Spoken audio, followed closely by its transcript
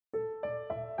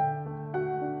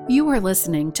You are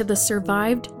listening to the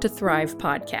Survived to Thrive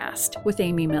podcast with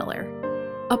Amy Miller,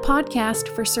 a podcast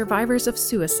for survivors of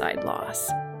suicide loss.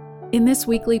 In this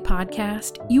weekly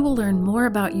podcast, you will learn more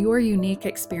about your unique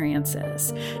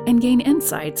experiences and gain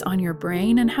insights on your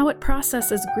brain and how it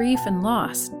processes grief and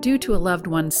loss due to a loved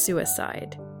one's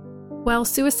suicide. While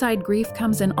suicide grief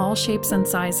comes in all shapes and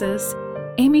sizes,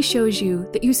 Amy shows you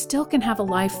that you still can have a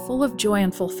life full of joy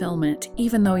and fulfillment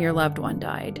even though your loved one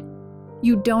died.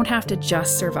 You don't have to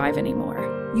just survive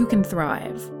anymore. You can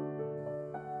thrive.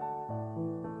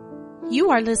 You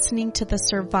are listening to the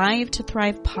Survive to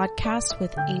Thrive podcast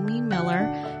with Amy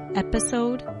Miller,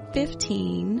 episode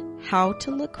 15, How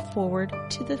to Look Forward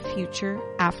to the Future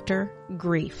After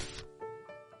Grief.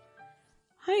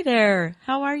 Hi there.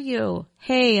 How are you?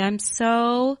 Hey, I'm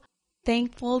so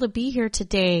thankful to be here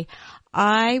today.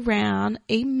 I ran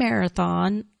a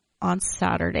marathon on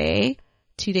Saturday,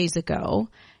 2 days ago,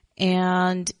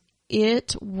 and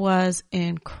it was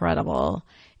incredible.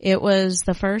 It was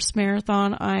the first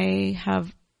marathon I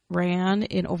have ran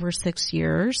in over 6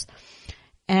 years.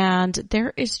 And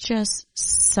there is just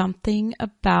something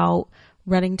about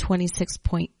running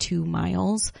 26.2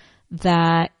 miles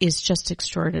that is just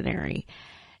extraordinary.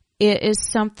 It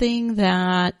is something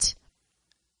that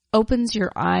opens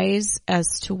your eyes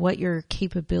as to what your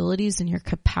capabilities and your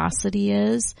capacity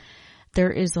is.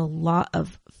 There is a lot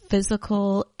of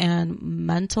physical and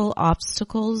mental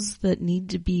obstacles that need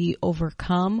to be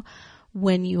overcome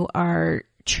when you are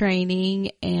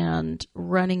training and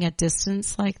running a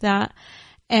distance like that.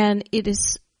 And it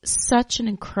is such an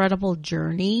incredible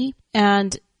journey.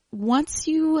 And once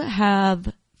you have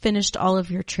finished all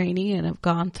of your training and have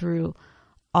gone through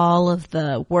all of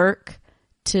the work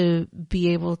to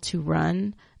be able to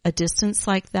run a distance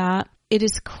like that, it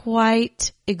is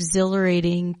quite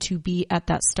exhilarating to be at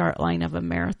that start line of a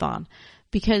marathon,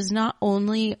 because not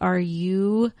only are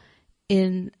you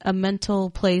in a mental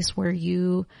place where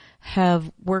you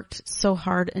have worked so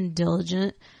hard and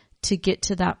diligent to get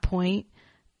to that point,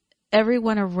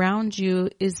 everyone around you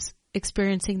is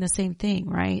experiencing the same thing,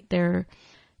 right? They're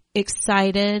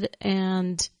excited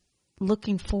and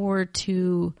looking forward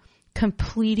to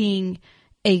completing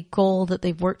a goal that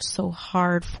they've worked so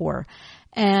hard for.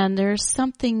 And there's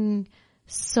something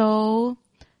so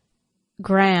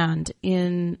grand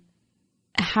in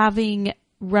having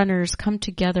runners come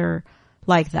together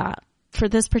like that. For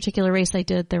this particular race I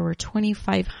did, there were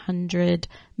 2,500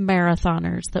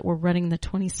 marathoners that were running the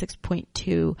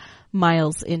 26.2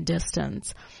 miles in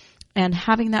distance. And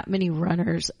having that many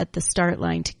runners at the start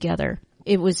line together,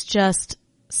 it was just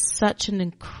such an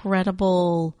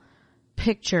incredible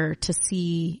picture to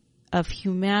see of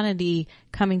humanity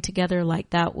coming together like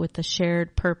that with a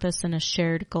shared purpose and a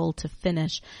shared goal to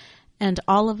finish. And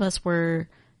all of us were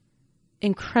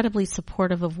incredibly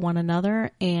supportive of one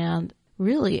another, and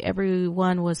really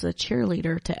everyone was a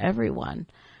cheerleader to everyone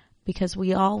because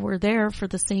we all were there for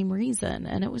the same reason.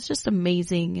 And it was just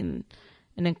amazing and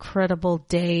an incredible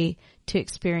day to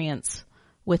experience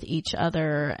with each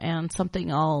other, and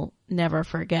something I'll never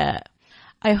forget.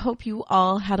 I hope you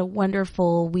all had a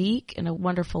wonderful week and a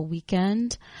wonderful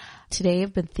weekend. Today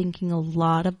I've been thinking a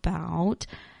lot about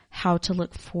how to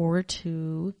look forward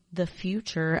to the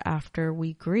future after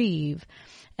we grieve.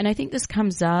 And I think this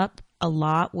comes up a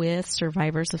lot with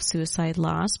survivors of suicide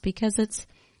loss because it's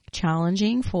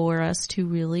challenging for us to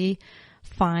really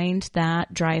find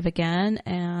that drive again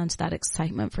and that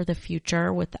excitement for the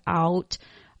future without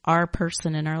our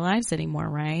person in our lives anymore,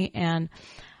 right? And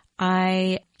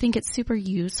I think it's super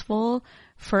useful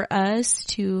for us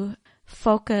to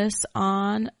focus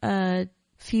on a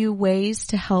few ways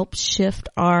to help shift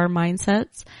our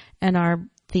mindsets and our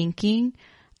thinking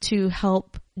to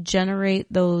help generate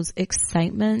those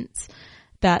excitements,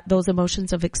 those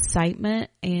emotions of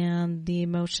excitement and the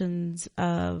emotions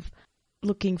of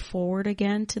looking forward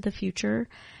again to the future.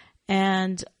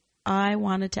 And I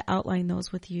wanted to outline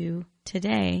those with you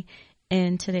today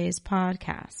in today's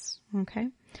podcast. Okay.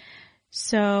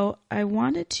 So I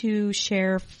wanted to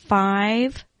share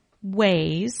 5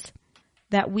 ways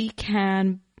that we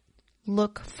can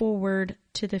look forward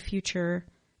to the future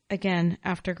again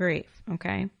after grief.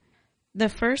 Okay. The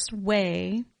first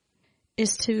way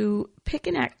is to pick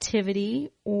an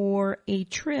activity or a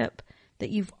trip that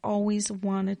you've always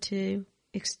wanted to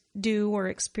do or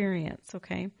experience.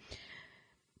 Okay.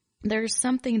 There's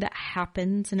something that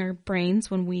happens in our brains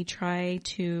when we try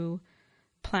to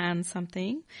plan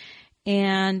something.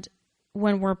 And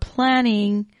when we're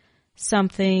planning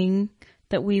something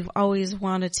that we've always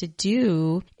wanted to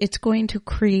do, it's going to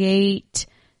create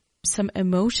some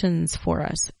emotions for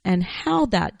us. And how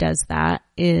that does that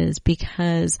is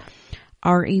because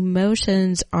our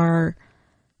emotions are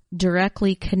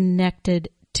directly connected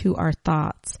to our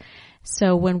thoughts.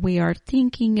 So when we are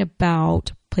thinking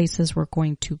about places we're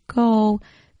going to go,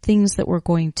 things that we're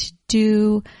going to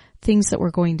do, things that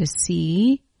we're going to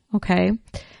see, okay,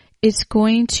 it's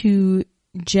going to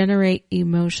generate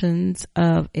emotions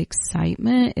of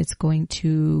excitement. It's going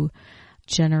to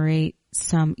generate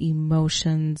some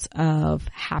emotions of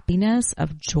happiness,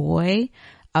 of joy,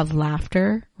 of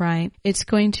laughter, right? It's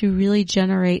going to really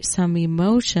generate some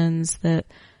emotions that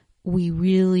we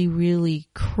really, really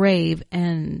crave,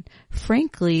 and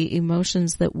frankly,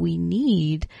 emotions that we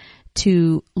need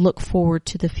to look forward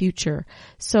to the future.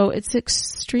 So it's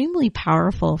extremely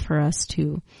powerful for us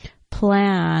to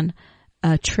plan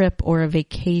a trip or a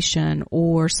vacation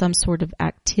or some sort of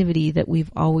activity that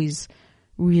we've always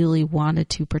really wanted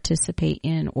to participate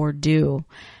in or do,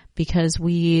 because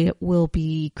we will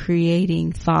be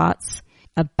creating thoughts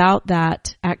about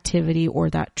that activity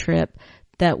or that trip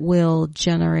that will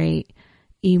generate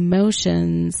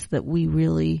emotions that we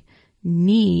really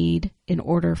need in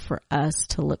order for us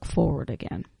to look forward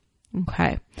again.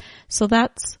 Okay, so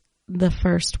that's the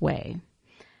first way.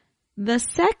 The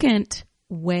second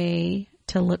way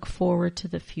to look forward to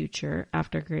the future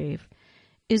after grief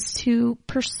is to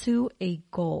pursue a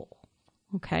goal.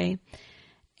 Okay,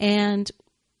 and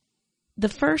the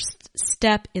first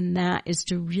step in that is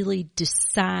to really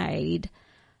decide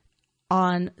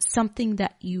on something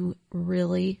that you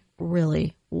really,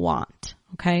 really want.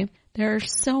 Okay, there are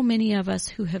so many of us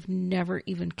who have never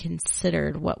even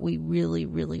considered what we really,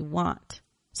 really want.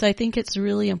 So I think it's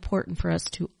really important for us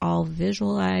to all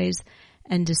visualize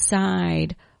and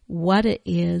decide what it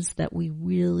is that we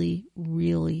really,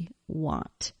 really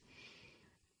want.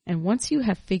 And once you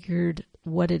have figured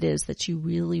what it is that you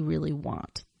really, really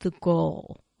want, the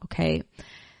goal, okay,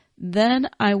 then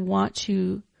I want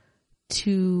you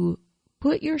to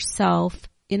put yourself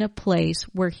in a place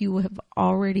where you have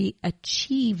already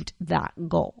achieved that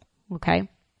goal, okay?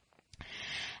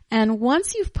 And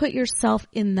once you've put yourself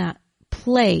in that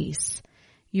place,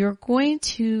 you're going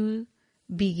to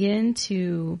begin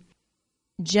to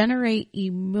generate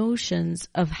emotions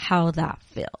of how that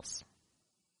feels,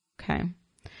 okay?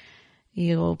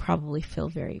 You'll probably feel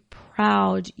very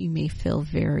proud. You may feel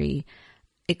very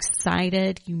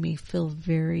excited. You may feel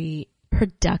very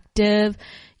productive.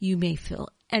 You may feel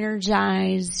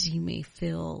energized. You may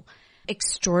feel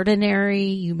extraordinary.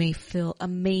 You may feel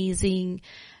amazing.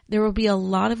 There will be a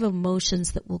lot of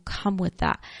emotions that will come with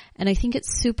that. And I think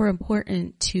it's super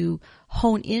important to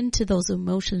hone into those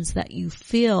emotions that you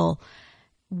feel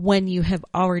when you have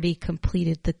already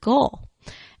completed the goal.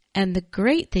 And the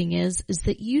great thing is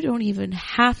that you don't even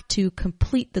have to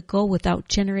complete the goal without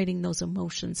generating those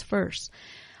emotions first.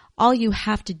 All you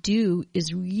have to do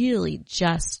is really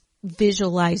just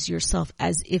visualize yourself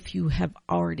as if you have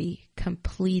already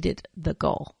completed the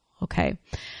goal, okay?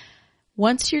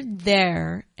 Once you're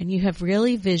there and you have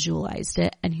really visualized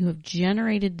it and you have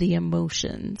generated the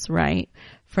emotions, right,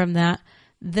 from that,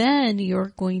 then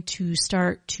you're going to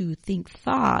start to think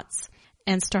thoughts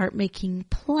and start making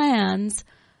plans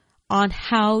on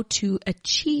how to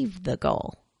achieve the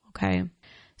goal, okay?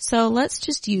 So let's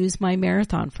just use my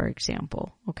marathon, for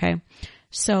example, okay?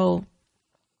 So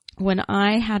when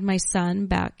I had my son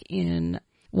back in,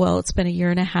 well, it's been 1.5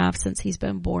 years since he's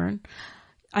been born,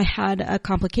 I had a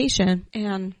complication,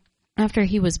 and after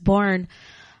he was born,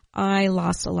 I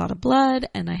lost a lot of blood,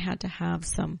 and I had to have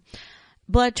some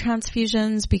blood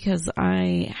transfusions because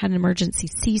I had an emergency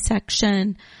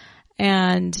C-section,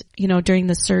 and, you know, during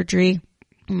the surgery,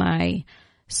 my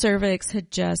cervix had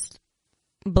just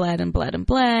bled and bled and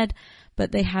bled,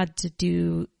 but they had to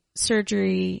do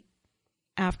surgery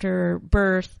after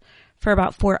birth for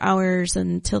about 4 hours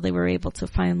until they were able to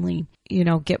finally, you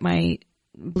know, get my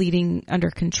bleeding under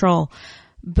control.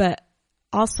 But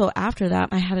also after that,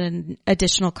 I had an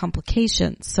additional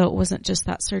complication. So it wasn't just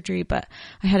that surgery, but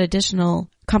I had additional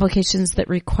complications that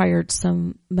required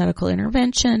some medical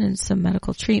intervention and some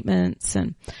medical treatments.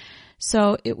 And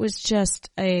so it was just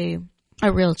a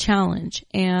real challenge.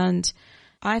 And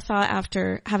I thought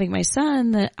after having my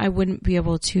son that I wouldn't be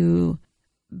able to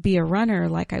be a runner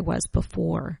like I was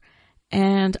before.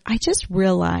 And I just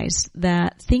realized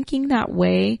that thinking that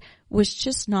way was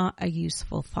just not a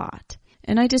useful thought.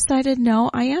 And I decided,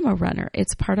 no, I am a runner.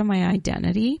 It's part of my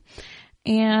identity.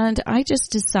 And I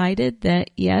just decided that,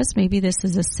 yes, maybe this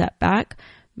is a setback.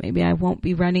 Maybe I won't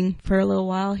be running for a little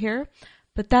while here.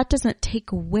 But that doesn't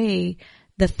take away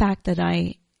the fact that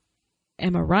I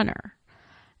am a runner.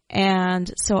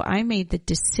 And so I made the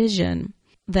decision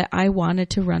that I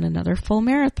wanted to run another full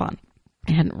marathon.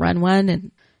 I hadn't run one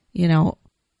in, you know,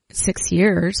 6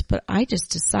 years, but I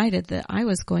just decided that I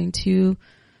was going to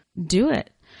do it.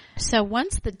 So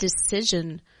once the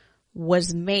decision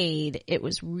was made, it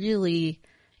was really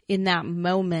in that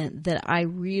moment that I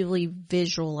really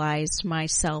visualized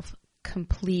myself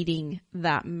completing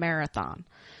that marathon.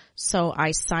 So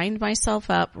I signed myself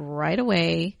up right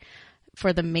away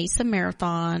for the Mesa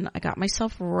Marathon. I got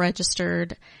myself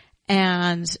registered,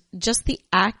 and just the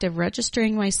act of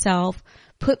registering myself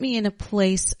put me in a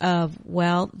place of,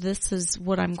 well, this is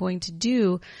what I'm going to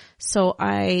do. So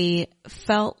I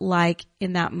felt like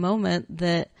in that moment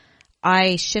that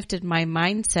I shifted my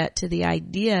mindset to the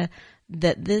idea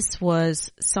that this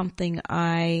was something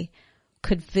I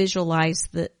could visualize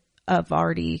that of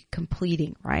already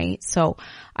completing, right? So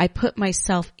I put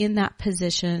myself in that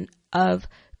position of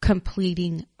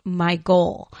completing my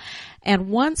goal. And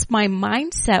once my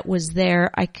mindset was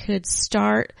there, I could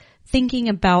start thinking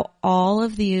about all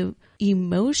of the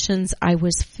emotions I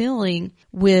was feeling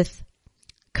with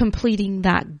completing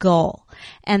that goal.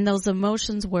 And those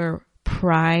emotions were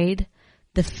pride,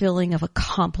 the feeling of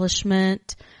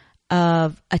accomplishment,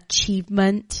 of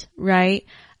achievement, right?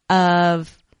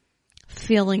 Of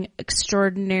feeling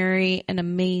extraordinary and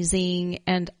amazing,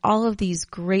 and all of these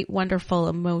great, wonderful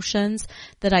emotions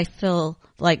that I feel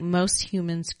like most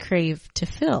humans crave to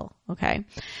feel, okay?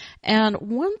 And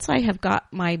once I have got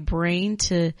my brain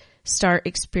to start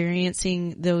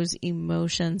experiencing those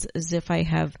emotions as if I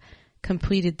have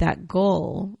completed that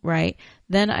goal, right,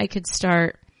 then I could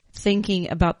start thinking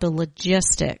about the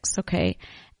logistics, okay?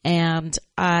 And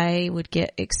I would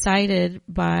get excited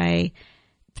by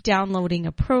downloading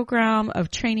a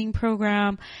training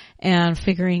program, and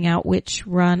figuring out which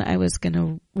run I was going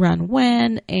to run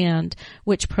when and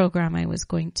which program I was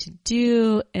going to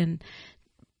do, and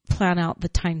plan out the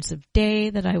times of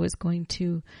day that I was going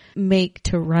to make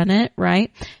to run it,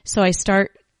 right? So I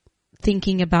start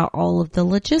thinking about all of the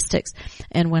logistics.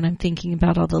 And when I'm thinking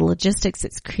about all the logistics,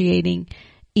 it's creating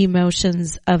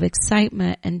emotions of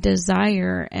excitement and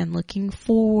desire and looking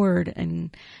forward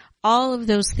and all of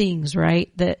those things,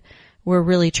 right, that we're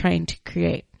really trying to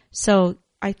create. So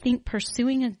I think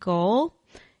pursuing a goal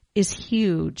is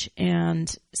huge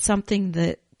and something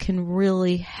that can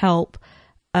really help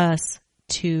us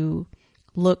to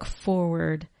look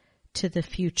forward to the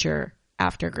future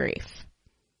after grief.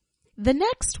 The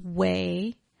next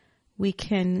way we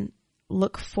can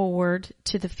look forward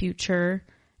to the future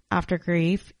after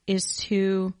grief is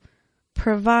to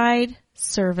provide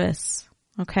service,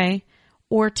 okay?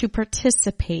 Or to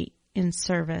participate in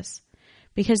service.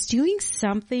 Because doing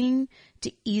something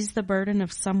to ease the burden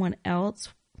of someone else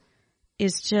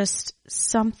is just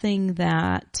something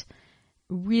that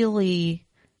really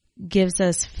gives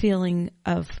us feeling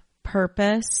of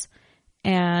purpose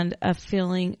and a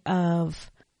feeling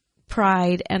of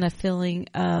pride and a feeling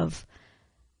of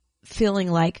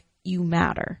feeling like you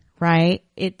matter, right?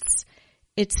 It's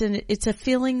a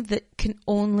feeling that can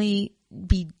only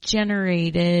be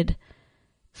generated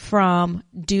from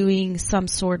doing some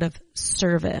sort of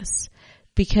service,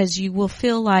 because you will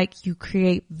feel like you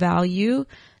create value,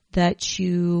 that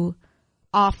you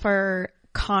offer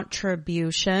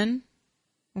contribution,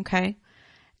 okay?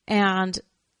 And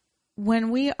when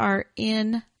we are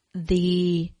in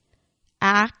the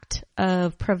act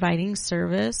of providing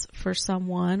service for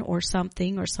someone or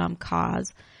something or some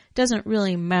cause, doesn't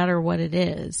really matter what it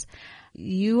is,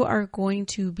 you are going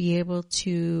to be able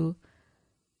to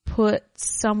put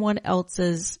someone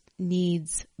else's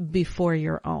needs before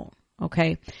your own,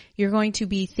 okay? You're going to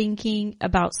be thinking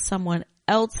about someone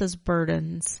else's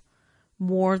burdens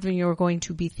more than you're going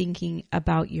to be thinking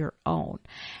about your own.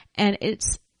 And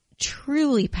it's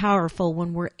truly powerful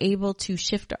when we're able to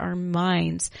shift our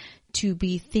minds to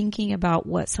be thinking about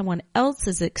what someone else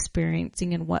is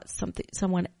experiencing and what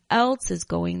someone else is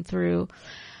going through,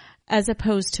 as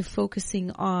opposed to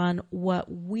focusing on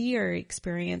what we are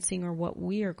experiencing or what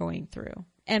we are going through.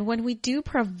 And when we do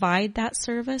provide that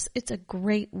service, it's a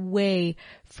great way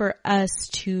for us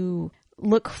to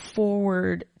look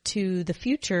forward to the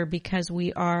future, because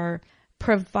we are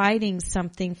providing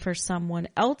something for someone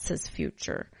else's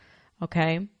future.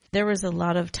 Okay? There was a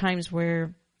lot of times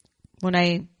where when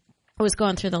I was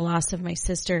going through the loss of my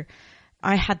sister,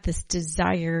 I had this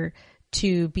desire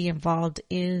to be involved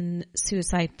in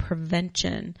suicide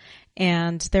prevention.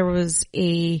 And there was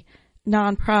a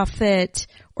nonprofit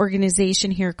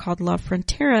organization here called La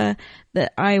Frontera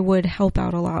that I would help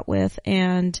out a lot with.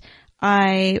 And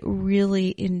I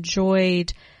really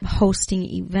enjoyed hosting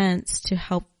events to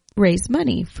help raise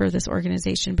money for this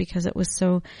organization because it was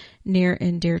so near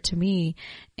and dear to me.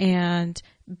 And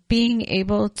being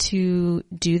able to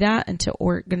do that and to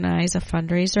organize a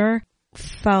fundraiser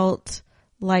felt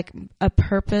like a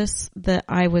purpose that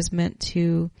I was meant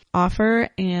to offer,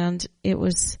 and it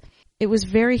was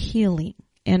very healing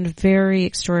and very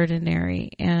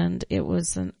extraordinary, and it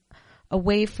was a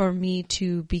way for me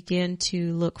to begin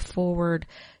to look forward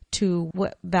to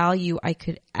what value I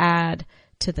could add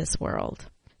to this world.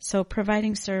 So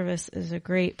providing service is a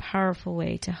great, powerful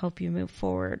way to help you move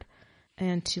forward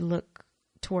and to look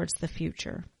towards the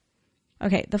future.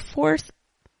 Okay, the fourth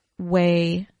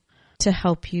way to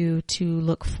help you to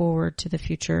look forward to the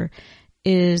future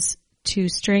is to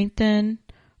strengthen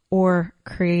or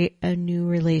create a new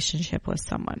relationship with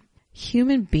someone.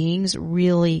 Human beings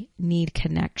really need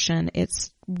connection.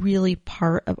 It's really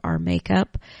part of our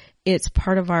makeup. It's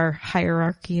part of our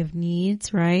hierarchy of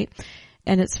needs, right?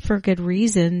 And it's for good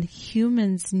reason.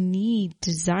 Humans need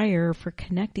desire for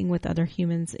connecting with other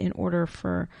humans in order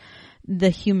for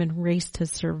the human race to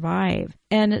survive.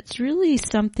 And it's really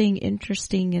something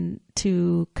interesting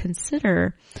to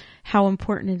consider how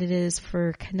important it is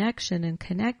for connection and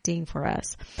connecting for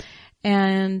us.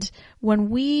 And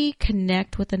when we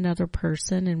connect with another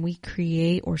person and we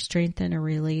create or strengthen a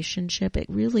relationship, it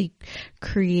really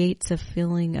creates a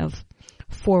feeling of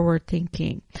forward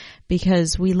thinking,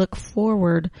 because we look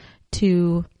forward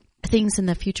to things in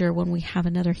the future when we have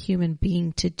another human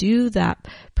being to do that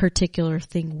particular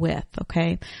thing with,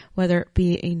 okay? Whether it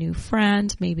be a new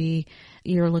friend, maybe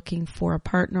you're looking for a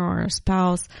partner or a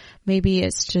spouse, maybe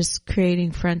it's just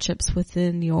creating friendships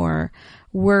within your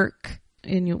work,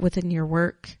 within your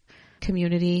work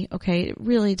community, okay? It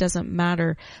really doesn't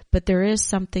matter, but there is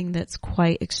something that's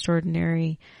quite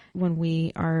extraordinary when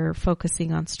we are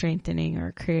focusing on strengthening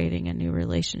or creating a new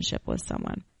relationship with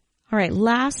someone. All right.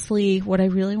 Lastly, what I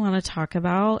really want to talk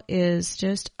about is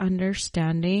just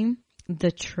understanding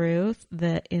the truth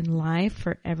that in life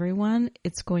for everyone,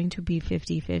 it's going to be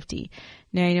 50-50.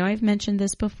 Now, I know I've mentioned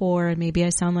this before and maybe I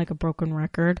sound like a broken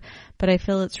record, but I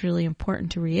feel it's really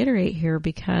important to reiterate here,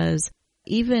 because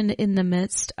even in the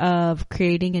midst of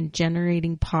creating and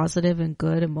generating positive and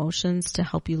good emotions to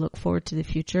help you look forward to the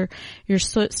future, you're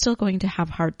still going to have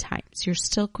hard times. You're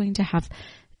still going to have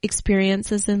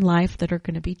experiences in life that are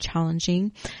going to be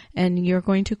challenging, and you're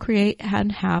going to create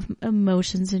and have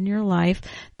emotions in your life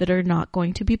that are not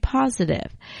going to be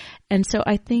positive. And so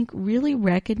I think really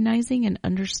recognizing and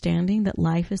understanding that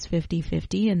life is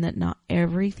 50-50 and that not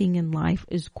everything in life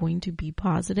is going to be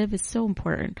positive is so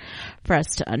important for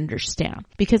us to understand.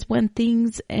 Because when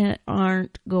things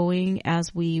aren't going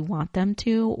as we want them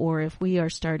to, or if we are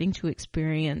starting to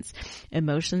experience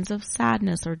emotions of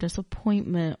sadness or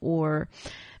disappointment, or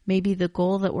maybe the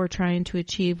goal that we're trying to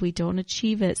achieve, we don't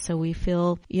achieve it, so we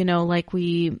feel, like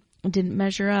we didn't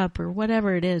measure up or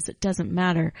whatever it is, it doesn't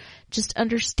matter. Just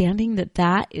understanding that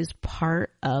that is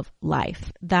part of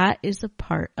life. That is a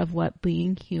part of what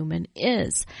being human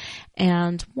is.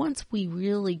 And once we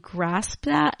really grasp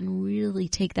that and really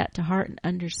take that to heart and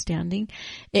understanding,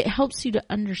 it helps you to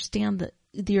understand that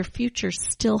your future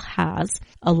still has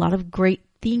a lot of great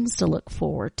things to look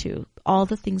forward to, all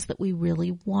the things that we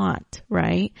really want,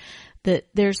 right? That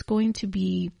there's going to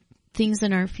be things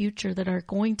in our future that are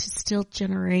going to still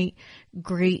generate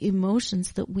great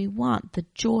emotions that we want, the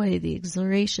joy, the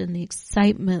exhilaration, the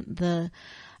excitement, the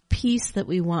peace that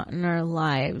we want in our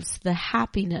lives, the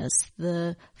happiness,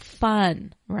 the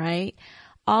fun, right?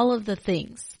 All of the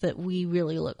things that we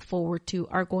really look forward to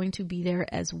are going to be there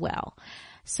as well.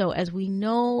 So as we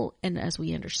know and as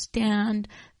we understand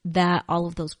that all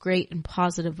of those great and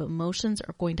positive emotions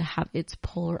are going to have its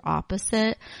polar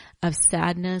opposite of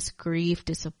sadness, grief,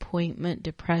 disappointment,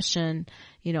 depression,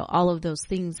 all of those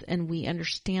things, and we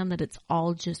understand that it's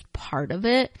all just part of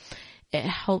it, it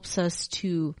helps us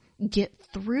to get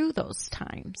through those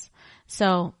times.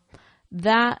 So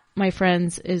that, my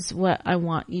friends, is what I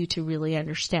want you to really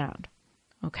understand.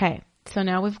 Okay, so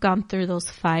now we've gone through those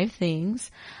 5 things.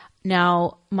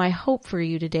 Now, my hope for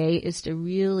you today is to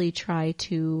really try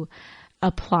to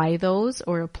apply those,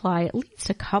 or apply at least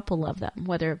a couple of them,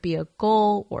 whether it be a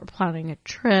goal or planning a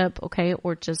trip, okay,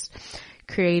 or just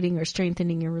creating or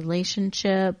strengthening your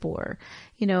relationship, or,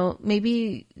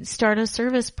 maybe start a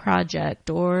service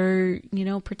project, or,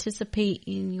 participate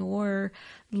in your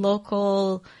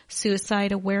local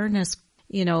suicide awareness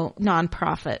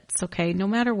nonprofits, okay? No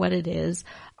matter what it is,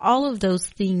 all of those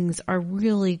things are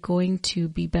really going to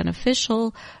be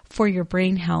beneficial for your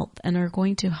brain health and are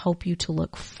going to help you to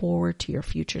look forward to your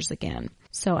futures again.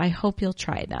 So I hope you'll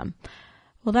try them.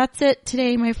 Well, that's it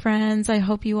today, my friends. I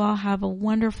hope you all have a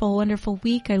wonderful, wonderful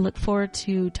week. I look forward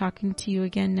to talking to you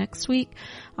again next week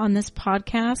on this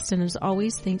podcast. And as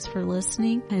always, thanks for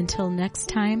listening. Until next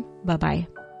time, bye-bye.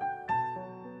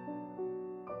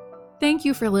 Thank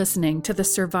you for listening to the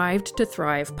Survived to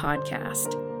Thrive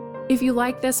podcast. If you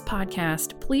like this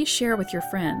podcast, please share with your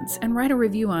friends and write a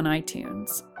review on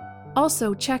iTunes.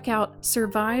 Also, check out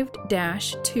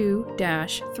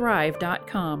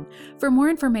survived-to-thrive.com for more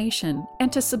information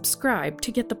and to subscribe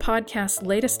to get the podcast's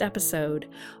latest episode,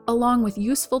 along with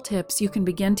useful tips you can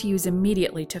begin to use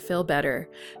immediately to feel better,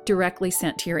 directly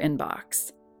sent to your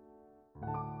inbox.